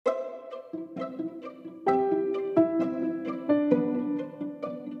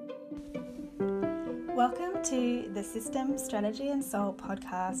Welcome to the System, Strategy and Soul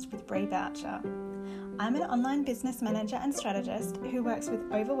podcast with Bree Boucher. I'm an online business manager and strategist who works with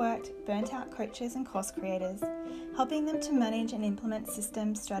overworked, burnt out coaches and course creators, helping them to manage and implement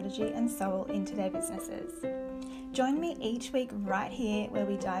system, strategy and soul into their businesses. Join me each week right here where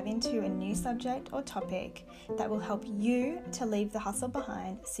we dive into a new subject or topic that will help you to leave the hustle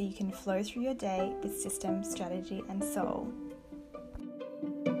behind so you can flow through your day with system, strategy and soul.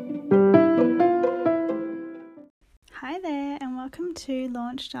 Hi there and welcome to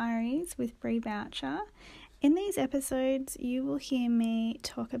Launch Diaries with Bree Boucher. In these episodes you will hear me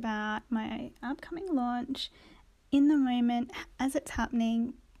talk about my upcoming launch in the moment as it's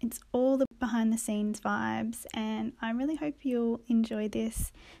happening. It's all the behind the scenes vibes and I really hope you'll enjoy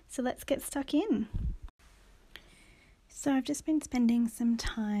this. So let's get stuck in. So I've just been spending some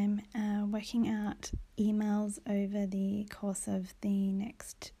time working out emails over the course of the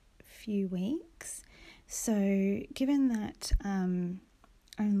next few weeks. So given that I'm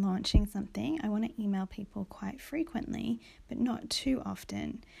launching something, I want to email people quite frequently, but not too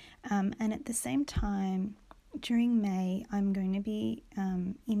often. And at the same time, during May, I'm going to be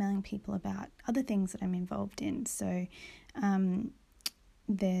emailing people about other things that I'm involved in. So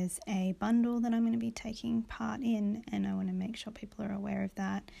there's a bundle that I'm going to be taking part in, and I want to make sure people are aware of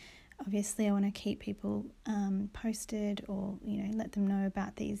that. Obviously, I want to keep people posted or, let them know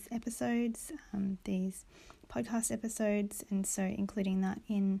about these episodes, these podcast episodes. And so including that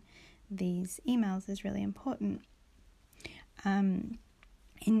in these emails is really important.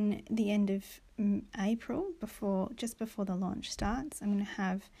 In the end of April, just before the launch starts, I'm going to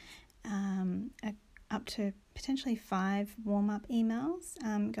have up to potentially 5 warm-up emails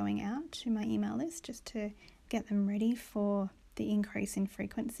going out to my email list just to get them ready for the increase in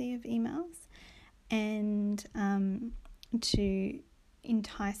frequency of emails and to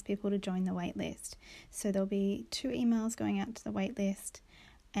entice people to join the wait list. So there'll be 2 emails going out to the wait list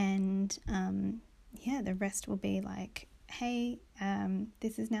and the rest will be like, hey,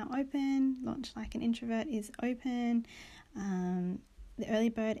 this is now open, Launch Like an Introvert is open, the early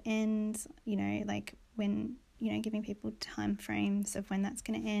bird ends, when, giving people time frames of when that's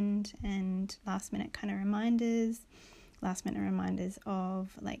going to end and last minute reminders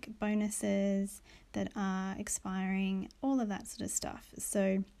of like bonuses that are expiring, all of that sort of stuff. So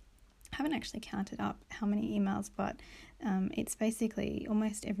I haven't actually counted up how many emails, but it's basically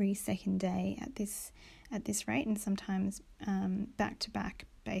almost every second day at this rate, and sometimes back to back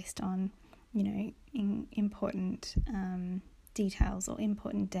based on important details or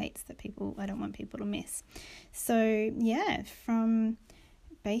important dates that I don't want people to miss. So from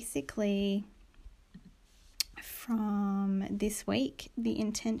this week, the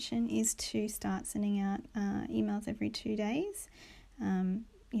intention is to start sending out emails every 2 days,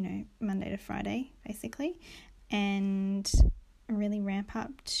 Monday to Friday, basically, and really ramp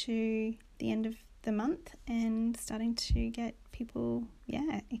up to the end of the month and starting to get people,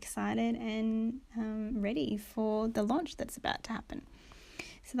 excited and ready for the launch that's about to happen.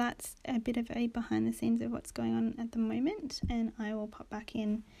 So that's a bit of a behind the scenes of what's going on at the moment, and I will pop back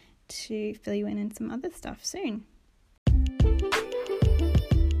in to fill you in some other stuff soon.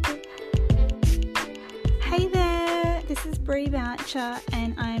 Hey there, this is Bree Boucher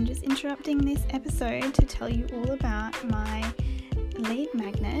and I'm just interrupting this episode to tell you all about my lead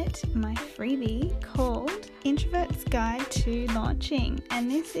magnet, my freebie called Introvert's Guide to Launching. And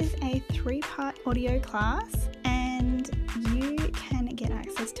this is a 3-part audio class and you can get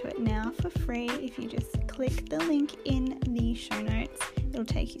access to it now for free if you just click the link in the show notes. It'll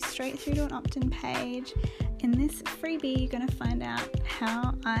take you straight through to an opt-in page. In this freebie, you're going to find out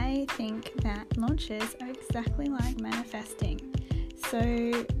how I think that launches are exactly like manifesting.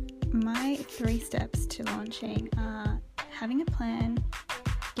 So my 3 steps to launching are having a plan,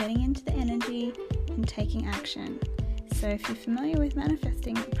 getting into the energy, and taking action. So if you're familiar with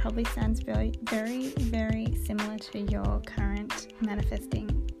manifesting, it probably sounds very, very, very similar to your current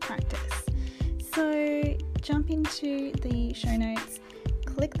manifesting practice. So jump into the show notes,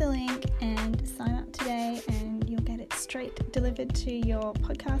 click the link and sign up today and you'll get it straight delivered to your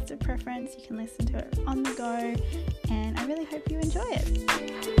podcast of preference. You can listen to it on the go and I really hope you enjoy it.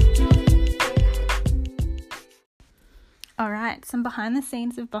 All right, some behind the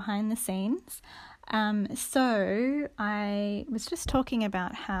scenes of behind the scenes. So I was just talking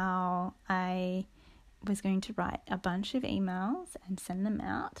about how I was going to write a bunch of emails and send them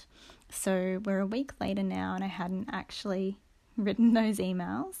out. So we're a week later now and I hadn't actually written those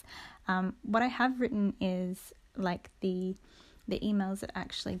emails. What I have written is like the the emails that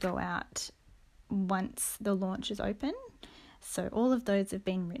actually go out once the launch is open. So all of those have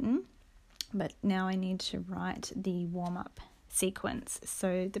been written, but now I need to write the warm-up sequence.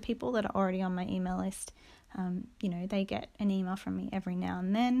 So the people that are already on my email list, they get an email from me every now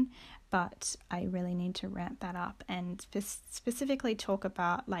and then, but I really need to ramp that up and specifically talk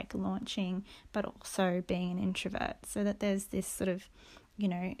about like launching, but also being an introvert, so that there's this sort of,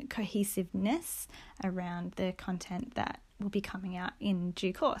 cohesiveness around the content that will be coming out in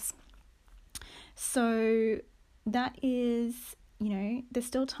due course. So that is, there's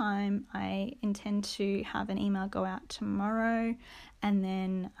still time. I intend to have an email go out tomorrow, and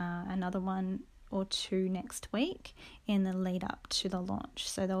then another one or two next week in the lead up to the launch.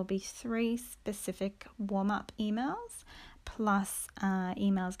 So there will be 3 specific warm-up emails, plus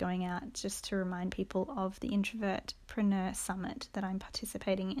emails going out just to remind people of the Introvertpreneur Summit that I'm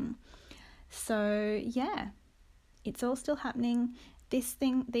participating in. So yeah, it's all still happening. These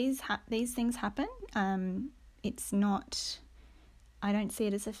things happen. It's not, I don't see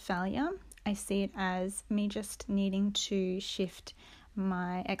it as a failure. I see it as me just needing to shift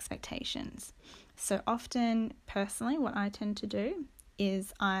my expectations. So often, personally, what I tend to do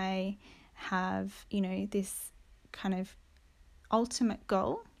is I have, this kind of ultimate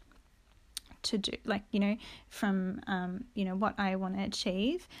goal to do, from, what I want to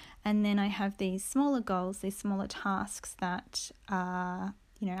achieve. And then I have these smaller goals, these smaller tasks that are,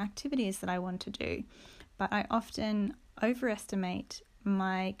 activities that I want to do. But I often overestimate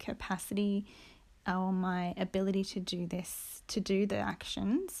my capacity or my ability to do this, to do the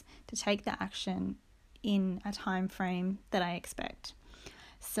actions, to take the action in a time frame that I expect.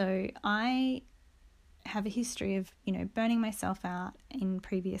 So I have a history of, burning myself out in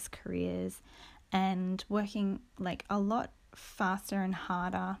previous careers and working like a lot faster and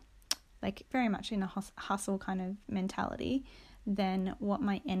harder, like very much in a hustle kind of mentality than what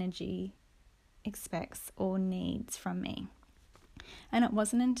my energy expects or needs from me. And it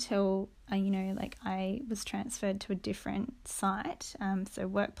wasn't until, I was transferred to a different site, so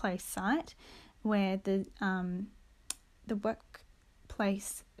workplace site, where the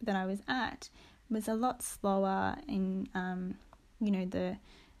workplace that I was at was a lot slower in,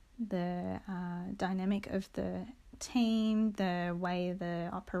 the dynamic of the team, the way the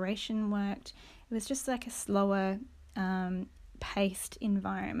operation worked. It was just like a slower paced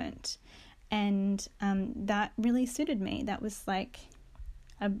environment. And that really suited me. That was like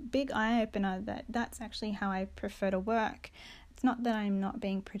a big eye-opener that's actually how I prefer to work. It's not that I'm not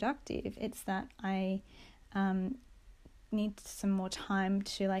being productive. It's that I need some more time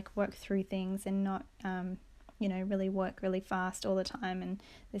to work through things and not, really work really fast all the time. And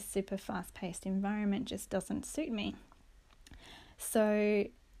this super fast-paced environment just doesn't suit me. So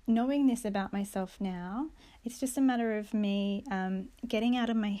knowing this about myself now, it's just a matter of me getting out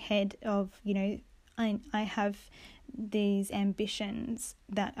of my head of, I have these ambitions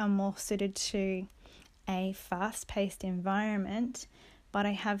that are more suited to a fast-paced environment, but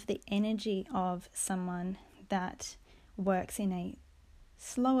I have the energy of someone that works in a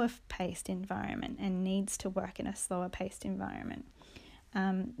slower-paced environment and needs to work in a slower-paced environment.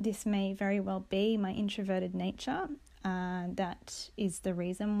 This may very well be my introverted nature. That is the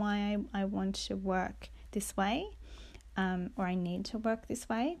reason why I want to work this way, or I need to work this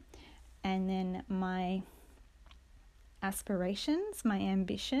way. And then my aspirations, my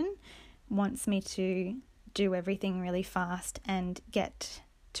ambition wants me to do everything really fast and get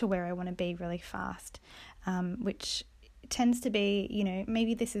to where I want to be really fast, which tends to be,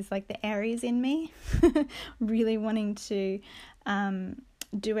 maybe this is like the Aries in me, really wanting to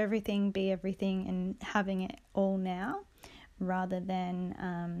do everything, be everything, and having it all now, rather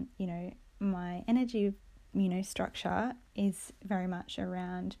than, my energy, structure is very much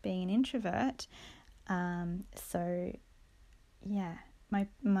around being an introvert. So yeah,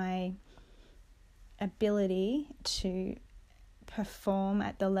 my ability to perform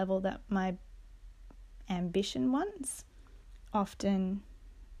at the level that my ambition wants often,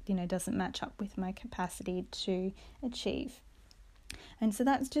 doesn't match up with my capacity to achieve. And so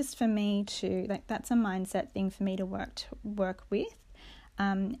that's just for me to, that's a mindset thing for me to work with.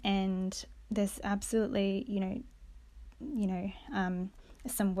 And there's absolutely,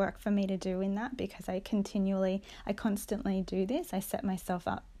 some work for me to do in that, because I constantly do this. I set myself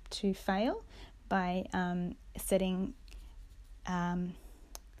up to fail by setting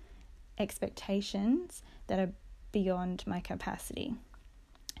expectations that are beyond my capacity.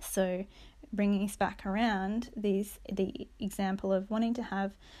 So bringing us back around the example of wanting to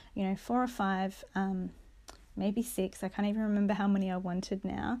have 4 or 5 maybe 6. I can't even remember how many I wanted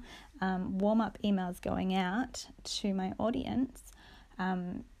now. Warm-up emails going out to my audience,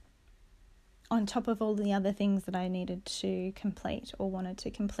 on top of all the other things that I needed to complete or wanted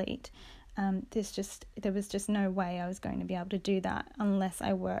to complete. There was just no way I was going to be able to do that unless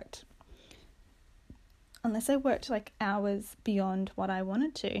I worked like hours beyond what I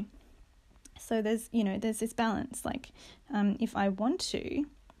wanted to. So there's this balance. Like, if I want to,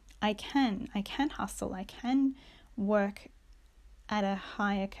 I can hustle, I can work at a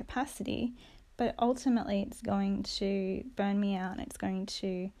higher capacity, but ultimately it's going to burn me out. It's going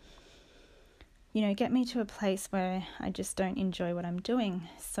to, get me to a place where I just don't enjoy what I'm doing.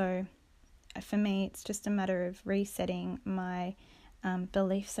 So for me, it's just a matter of resetting my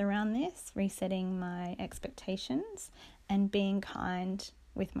beliefs around this, resetting my expectations, and being kind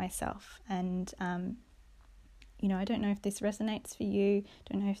with myself. And I don't know if this resonates for you.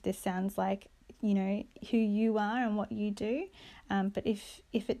 Don't know if this sounds like who you are and what you do. But if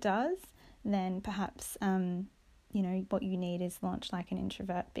it does, then perhaps what you need is Launch Like an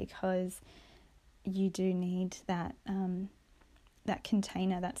Introvert, because you do need that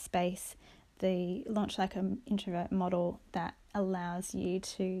container, that space, the Launch Like an Introvert model that allows you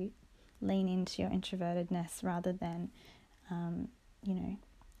to lean into your introvertedness rather than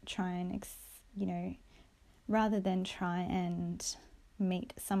try and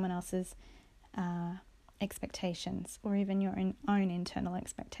meet someone else's expectations, or even your own internal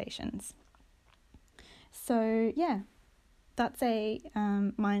expectations. So yeah, that's a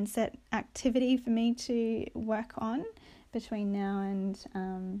mindset activity for me to work on between now and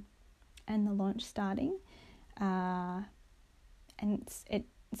the launch starting. And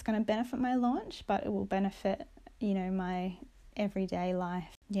it's going to benefit my launch, but it will benefit my everyday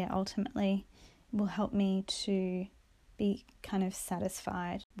life. Yeah, ultimately will help me to be kind of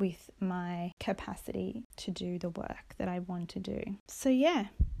satisfied with my capacity to do the work that I want to do. So yeah,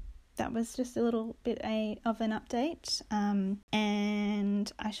 that was just a little bit of an update,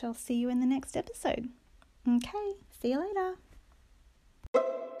 and I shall see you in the next episode. Okay, see you later.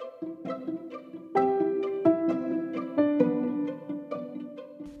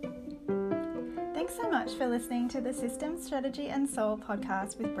 Thanks so much for listening to the System, Strategy and Soul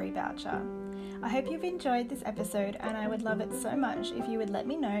podcast with Brie Boucher. I hope you've enjoyed this episode, and I would love it so much if you would let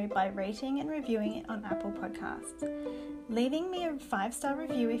me know by rating and reviewing it on Apple Podcasts, leaving me a 5-star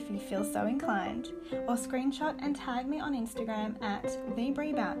review if you feel so inclined, or screenshot and tag me on Instagram at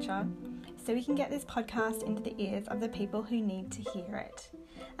 @thebrieboucher so we can get this podcast into the ears of the people who need to hear it.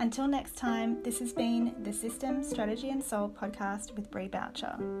 Until next time, this has been the System, Strategy and Soul podcast with Brie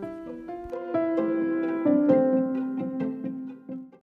Boucher.